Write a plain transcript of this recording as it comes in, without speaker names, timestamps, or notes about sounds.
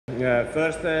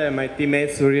First, my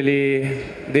teammates really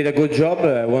did a good job.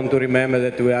 I want to remember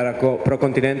that we are a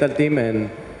pro-continental team, and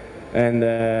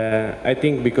I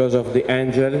think because of the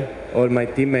Angel, all my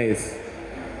teammates,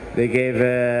 they gave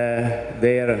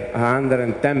their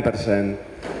 110%.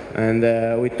 And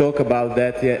we talked about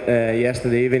that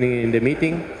yesterday evening in the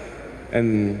meeting,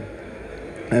 and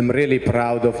I'm really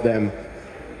proud of them.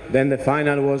 Then the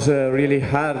final was really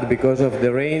hard because of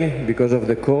the rain, because of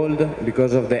the cold,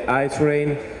 because of the ice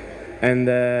rain. And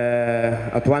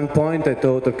at one point I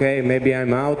thought, okay, maybe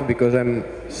I'm out because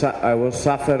I was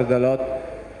suffered a lot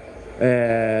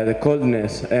the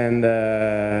coldness. And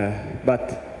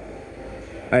but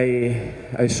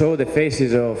I saw the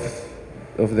faces of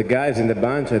the guys in the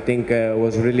bunch. I think it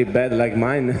was really bad, like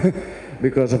mine,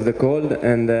 because of the cold.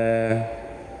 And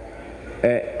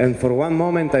for one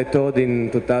moment I thought in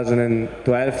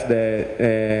 2012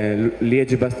 the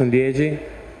Liège-Bastogne-Liège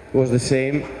was the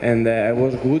same, and I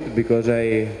was good because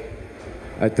I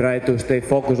tried to stay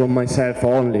focused on myself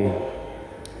only.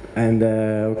 And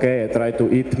okay, I tried to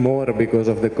eat more because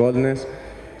of the coldness.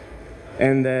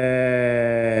 And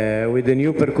with the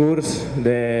new parcours,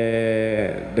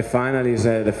 the final is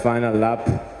the final lap.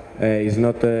 Is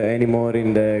not anymore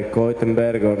in the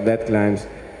Keutenberg or dead climbs.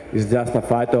 It's just a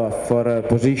fight for a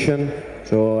position.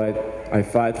 So I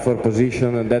fight for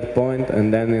position at that point,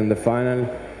 and then in the final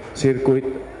circuit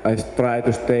I try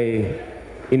to stay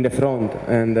in the front.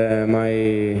 And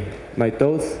my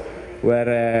thoughts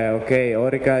were okay,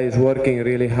 Orica is working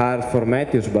really hard for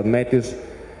Matthews, but Matthews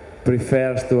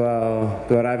prefers to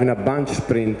arrive in a bunch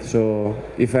sprint. So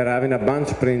if I arrive in a bunch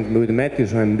sprint with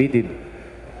Matthews, I'm beaten.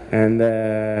 And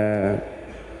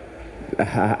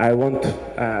I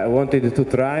wanted to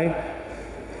try,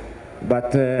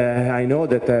 but I know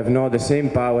that I have not the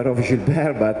same power of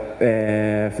Gilbert, but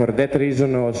for that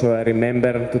reason also I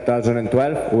remember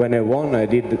 2012 when I won. I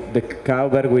did the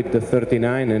Kauberg with the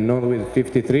 39 and not with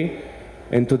 53,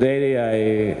 and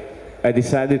today I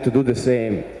decided to do the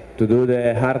same, to do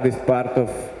the hardest part of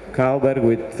Kauberg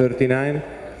with 39,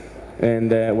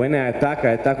 and when I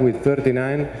attack with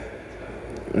 39.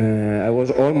 I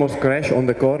was almost crashed on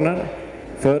the corner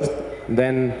first,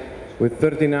 then with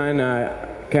 39 I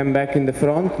came back in the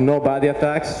front, nobody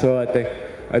attacks, so I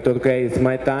thought okay, it's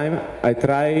my time. I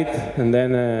tried, and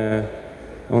then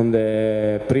on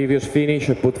the previous finish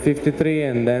I put 53,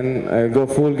 and then I go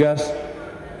full gas,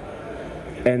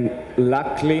 and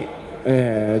luckily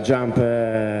the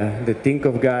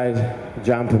Tinkoff guy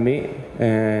jumped me,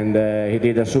 and he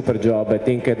did a super job. I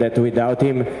think that without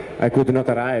him I could not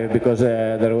arrive because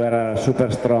there were a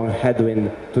super strong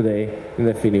headwind today in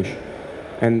the finish,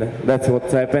 and that's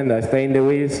what happened. I stay in the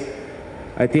wheels.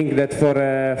 I think that for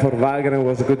Wahlgren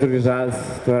was a good result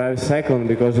to arrive second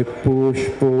because he push,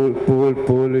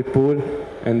 pull,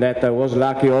 and that I was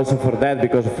lucky also for that,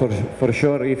 because for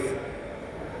sure if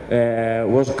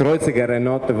was Kreuziger and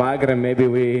not Wahlgren, maybe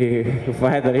we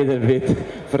fight a little bit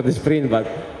for the sprint, but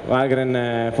Wahlgren,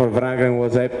 for Wahlgren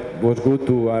was good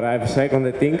to arrive second,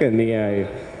 I think, and me, I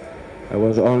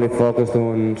was only focused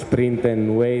on sprint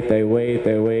and wait, I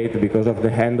wait because of the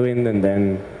headwind, and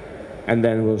then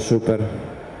it was super.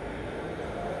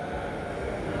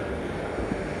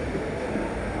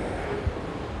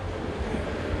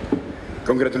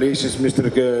 Congratulations, Mr.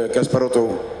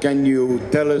 Gasparotto. Can you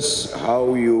tell us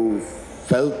how you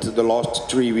felt the last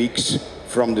 3 weeks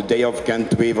from the day of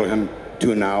Ghent-Wevelgem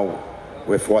to now,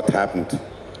 with what happened?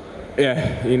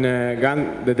 Yeah, in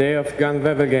the day of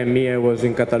Ghent-Wevelgem, I was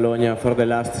in Catalonia for the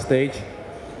last stage.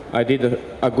 I did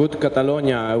a good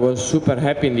Catalonia. I was super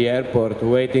happy in the airport,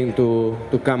 waiting to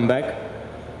come back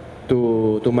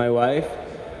to my wife.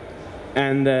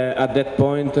 And at that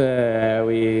point,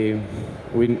 the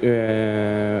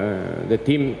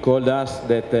team called us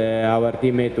that our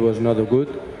teammate was not good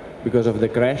because of the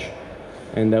crash,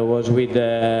 and I was with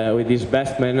his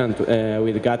best man and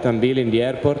with Gatan Bill in the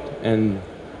airport, and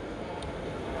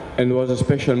it was a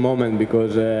special moment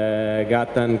because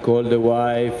Gatan called the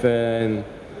wife, and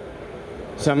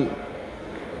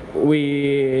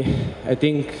I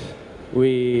think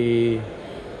we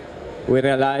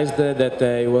realized that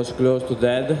he was close to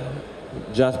dead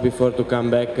just before to come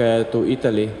back to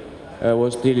Italy. I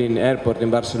was still in airport in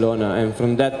Barcelona, and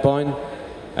from that point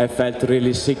I felt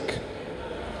really sick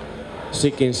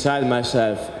inside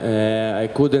myself. I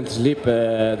couldn't sleep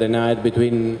the night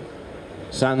between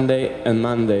Sunday and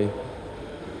Monday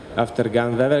after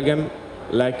Ghent-Wevelgem,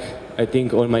 like I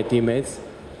think all my teammates.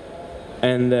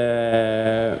 And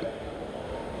the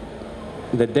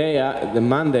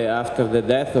Monday after the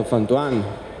death of Antoine,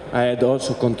 I had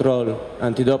also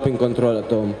anti-doping control at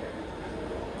home.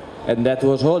 And that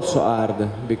was also hard,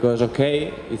 because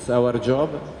okay, it's our job,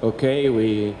 okay,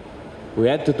 we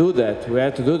had to do that, we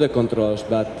had to do the controls,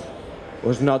 but it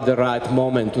was not the right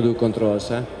moment to do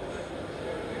controls.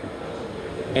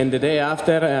 And the day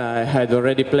after, I had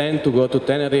already planned to go to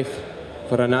Tenerife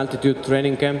for an altitude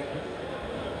training camp,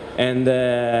 and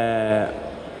it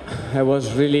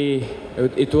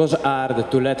was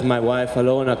hard to let my wife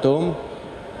alone at home,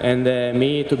 and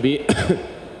me to be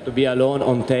to be alone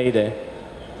on Teide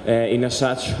in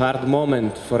such hard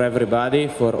moment for everybody,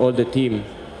 for all the team.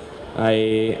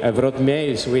 I wrote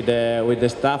mails with the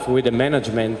staff, with the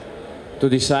management, to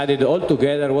decide all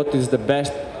together what is the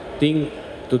best thing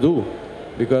to do,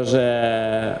 because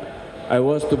I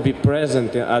was to be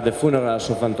present at the funerals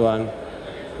of Antoine,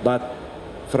 but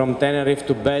from Tenerife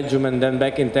to Belgium and then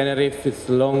back in Tenerife, it's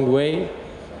a long way.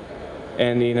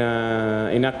 And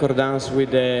in accordance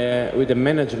with the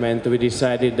management, we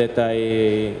decided that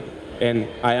I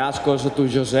asked also to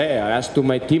José, I asked to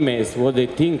my teammates what they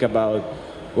think about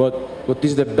what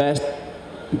is the best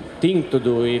thing to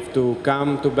do, if to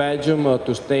come to Belgium or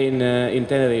to stay in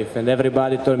Tenerife. And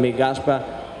everybody told me, Gaspar,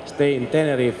 stay in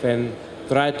Tenerife and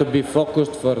try to be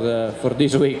focused for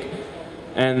this week.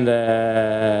 And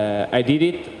I did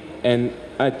it, and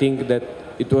I think that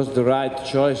it was the right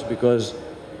choice, because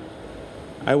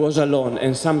I was alone,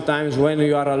 and sometimes when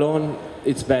you are alone,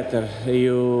 it's better.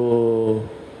 You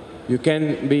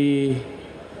can be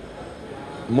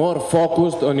more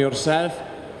focused on yourself,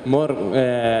 more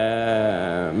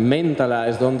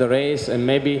mentalized on the race, and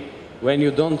maybe when you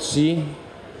don't see,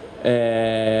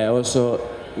 also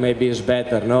maybe it's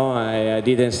better. No, I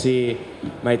didn't see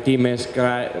my teammates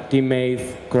cry.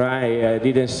 I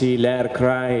didn't see Lair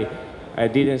cry. I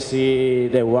didn't see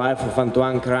the wife of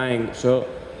Antoine crying. So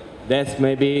that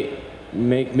maybe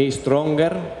make me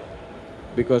stronger,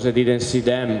 because I didn't see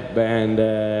them.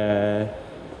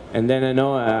 And then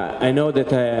I know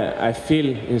that I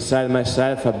feel inside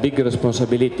myself a big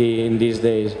responsibility in these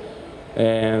days,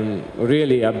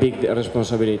 really a big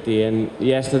responsibility. And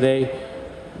yesterday,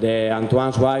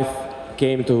 Antoine's wife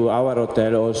came to our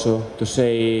hotel also to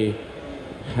say,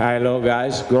 hello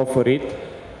guys, go for it.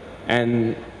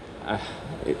 And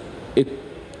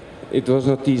it was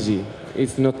not easy.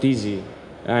 It's not easy.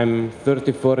 I'm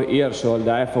 34 years old,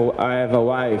 I have a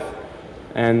wife,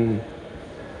 and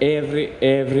every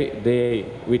day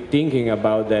we're thinking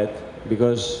about that,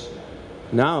 because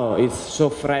now it's so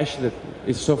fresh, the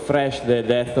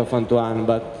death of Antoine,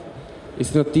 but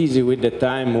it's not easy with the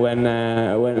time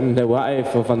when the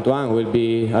wife of Antoine will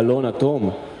be alone at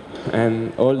home,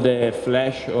 and all the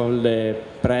flash, all the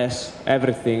press,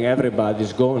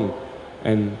 everybody's gone,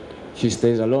 and she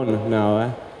stays alone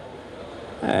now.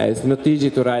 It's not easy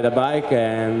to ride a bike,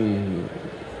 and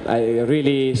I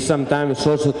really, sometimes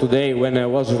also today, when I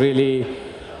was really,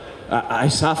 I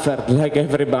suffered like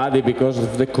everybody because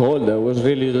of the cold. I was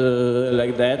really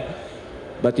like that.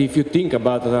 But if you think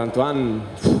about it, Antoine,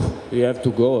 you have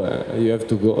to go. You have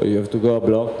to go. You have to go a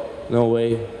block. No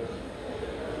way.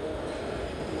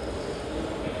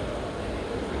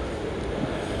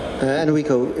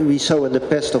 Enrico, we saw in the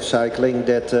past of cycling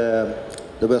that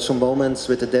there were some moments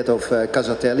with the death of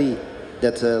Casatelli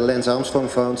that Lance Armstrong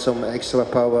found some extra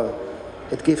power.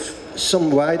 It gives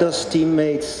some riders,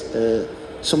 teammates,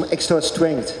 some extra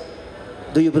strength.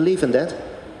 Do you believe in that?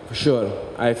 For sure.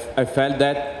 I felt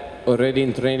that already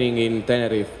in training in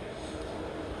Tenerife.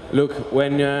 Look,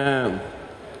 when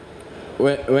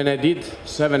I did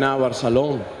 7 hours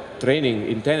alone training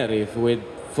in Tenerife with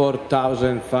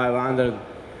 4,500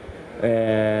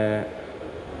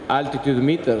 altitude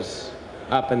meters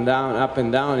up and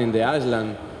down in the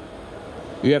island,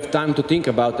 you have time to think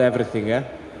about everything.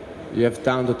 You have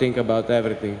time to think about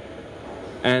everything.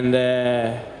 And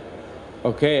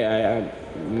okay,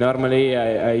 normally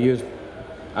I use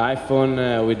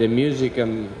iPhone with the music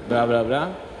and blah blah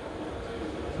blah.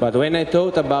 But when I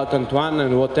thought about Antoine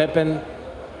and what happened,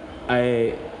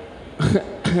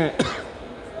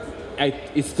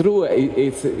 it's true.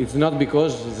 It's not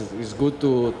because it's good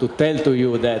to tell to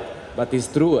you that, but it's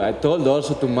true. I told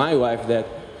also to my wife that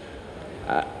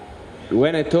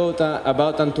when I thought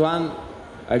about Antoine,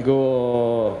 I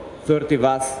go 30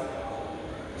 watts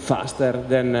faster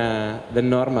than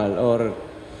normal, or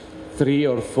 3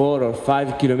 or 4 or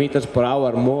 5 kilometers per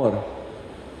hour more,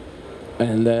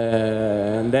 and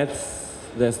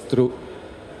that's true.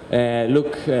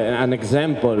 Look, an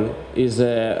example is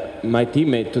my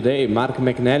teammate today, Mark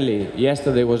McNally.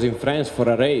 Yesterday was in France for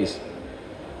a race,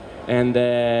 and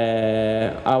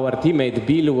our teammate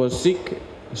Bill was sick,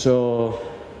 so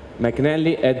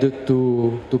McNally had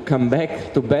to come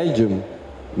back to Belgium,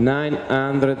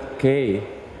 900 km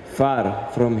far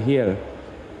from here.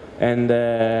 And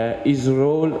his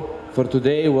role for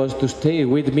today was to stay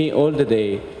with me all the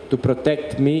day, to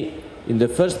protect me in the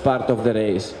first part of the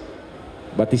race.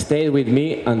 But he stayed with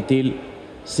me until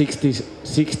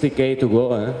 60K to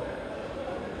go.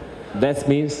 That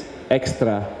means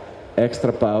extra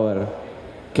power.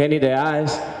 Kenny the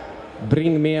Ice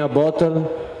bring me a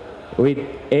bottle with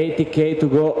 80K to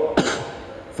go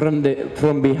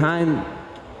from behind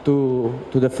to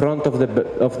the front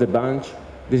of the bunch.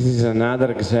 This is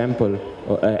another example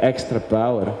of extra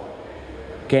power.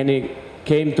 Kenny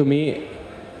came to me,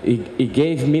 he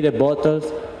gave me the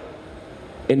bottles,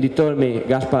 and he told me,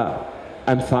 Gaspar,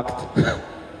 I'm fucked.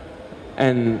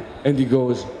 and he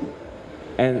goes.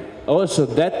 And also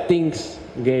that things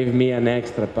gave me an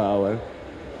extra power.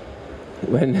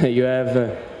 When you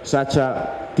have such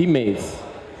a teammates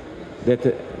that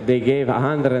they gave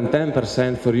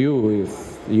 110% for you,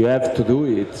 if you have to do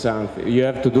it something, you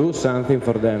have to do something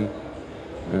for them.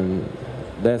 And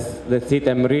that's it.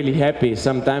 I'm really happy.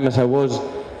 Sometimes I was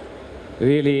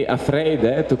really afraid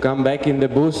to come back in the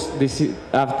bus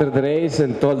after the race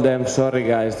and told them, sorry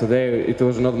guys, today it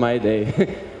was not my day.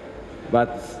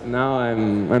 But now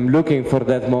I'm looking for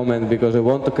that moment because I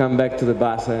want to come back to the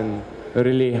bus and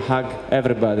really hug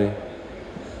everybody.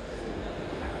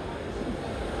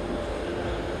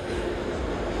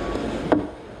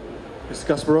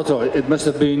 Mr. Gasparotto, it must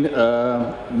have been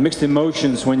mixed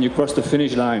emotions when you crossed the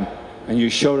finish line, and you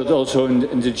showed it also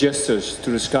in the gestures to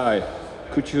the sky.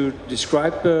 Could you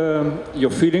describe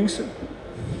your feelings?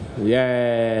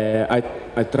 Yeah,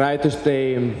 I try to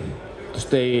stay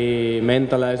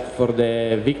mentalized for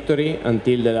the victory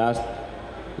until the last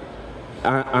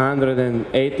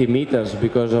 180 meters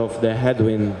because of the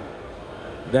headwind.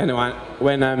 Then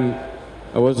when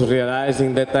I was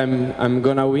realizing that I'm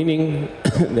gonna winning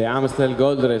the Amstel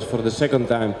Gold Race for the second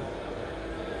time,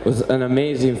 it was an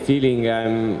amazing feeling.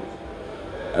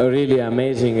 Really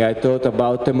amazing. I thought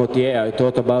about Temotier, I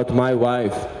thought about my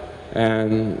wife,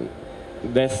 and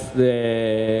that's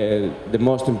the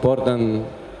most important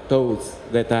thoughts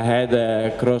that I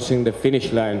had crossing the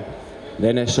finish line.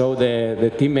 Then I saw the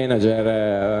team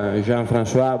manager,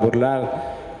 Jean-François Bourlard,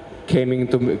 coming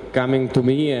to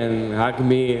me and hugged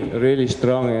me really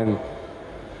strong. And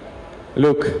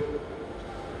look,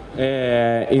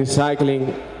 in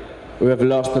cycling we have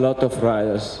lost a lot of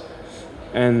riders,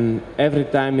 and every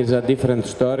time is a different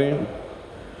story.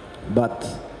 But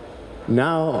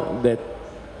now that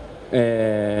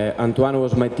Antoine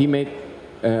was my teammate,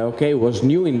 okay, was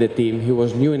new in the team, he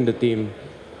was new in the team,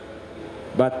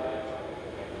 but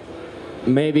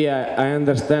maybe I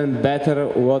understand better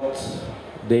what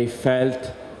they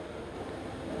felt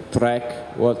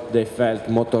Trek, what they felt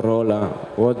Motorola,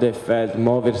 what they felt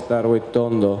Movistar with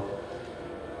Tondo.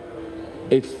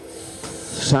 It's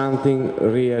something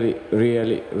really,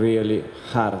 really, really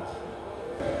hard.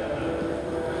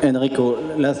 Enrico,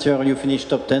 last year you finished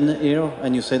top 10 here,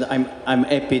 and you said I'm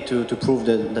happy to prove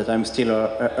that I'm still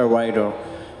a rider.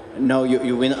 Now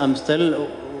you win Amstel.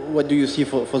 What do you see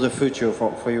for the future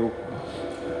for you?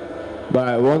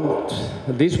 But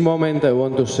at this moment I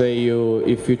want to say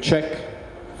if you check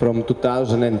from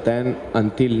 2010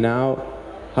 until now,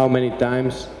 how many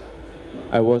times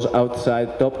I was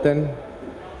outside top 10,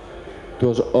 it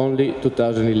was only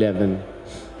 2011.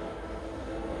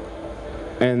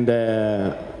 And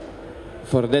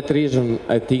for that reason,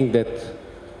 I think that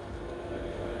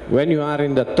when you are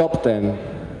in the top 10,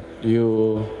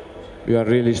 you are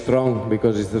really strong,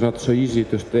 because it's not so easy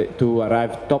to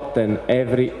arrive top 10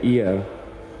 every year.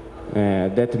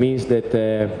 That means that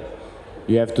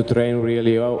you have to train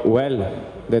really well.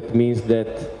 That means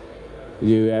that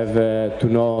you have to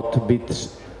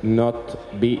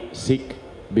not be sick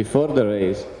before the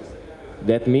race.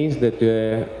 That means that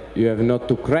you have not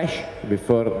to crash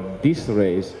before this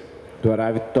race to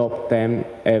arrive top 10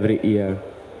 every year.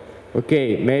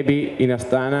 Okay, maybe in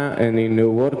Astana and in the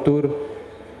World Tour,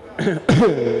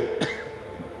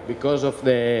 because of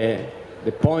the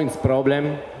points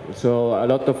problem, so a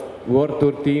lot of World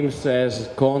Tour teams has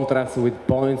contracts with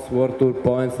points, World Tour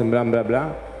points, and blah blah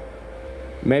blah.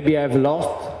 Maybe I've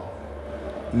lost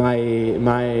my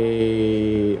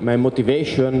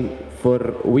motivation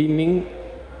for winning,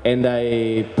 and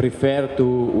I prefer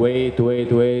to wait,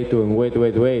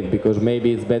 because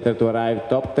maybe it's better to arrive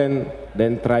top 10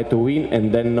 than try to win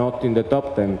and then not in the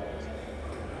top 10.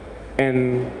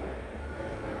 And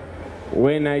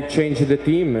when I changed the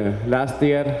team last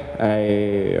year,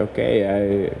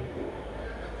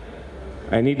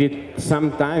 I needed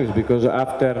some time, because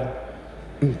after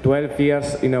 12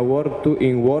 years in World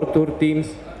Tour teams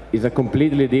is a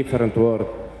completely different world.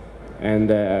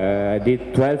 And I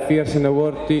did 12 years in the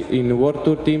World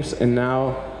Tour teams, and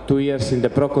now 2 years in the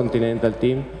Pro Continental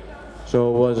team.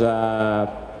 So it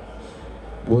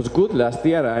was good last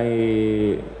year.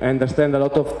 I understand a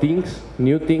lot of things,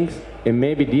 new things, and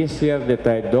maybe this year that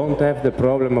I don't have the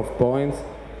problem of points,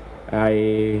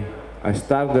 I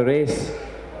start the race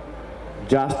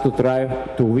just to try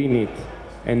to win it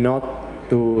and not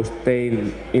to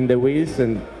stay in the wheels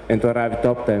and to arrive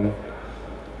top 10.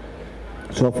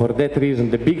 So for that reason,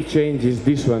 the big change is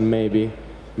this one maybe.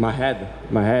 My head.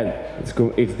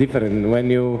 It's different.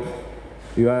 When you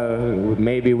are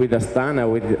maybe with Astana,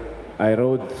 I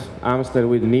rode Amstel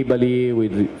with Nibali,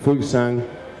 with Fuglsang.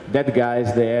 That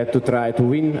guys, they had to try to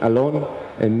win alone,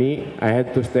 and me, I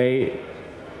had to stay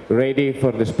ready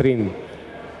for the sprint.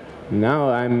 Now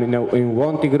I'm in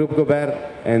Wanty Group Gobert,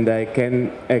 and I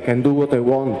can do what I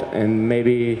want, and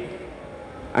maybe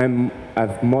I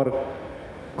have more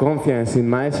confidence in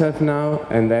myself now.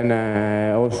 And then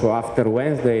also after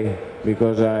Wednesday,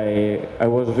 because I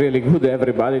was really good.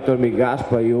 Everybody told me,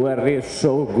 Gaspar, you were really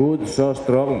so good, so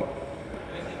strong.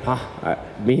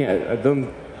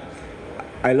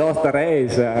 I lost the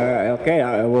race. Okay,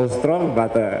 I was strong,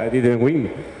 but I didn't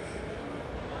win.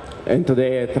 And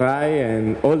today I try,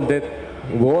 and all that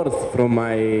words from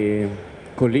my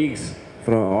colleagues,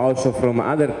 also from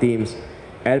other teams,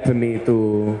 helped me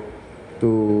to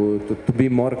be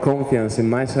more confident in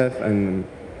myself. And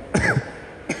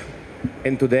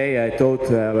and today I thought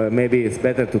maybe it's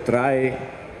better to try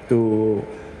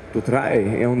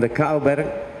on the Kauberg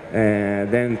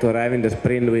than to arrive in the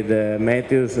sprint with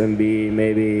Matthews and be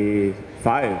maybe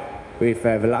 5 if I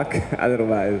have luck.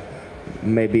 Otherwise,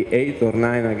 maybe 8 or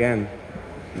 9 again.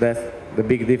 That's the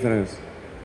big difference.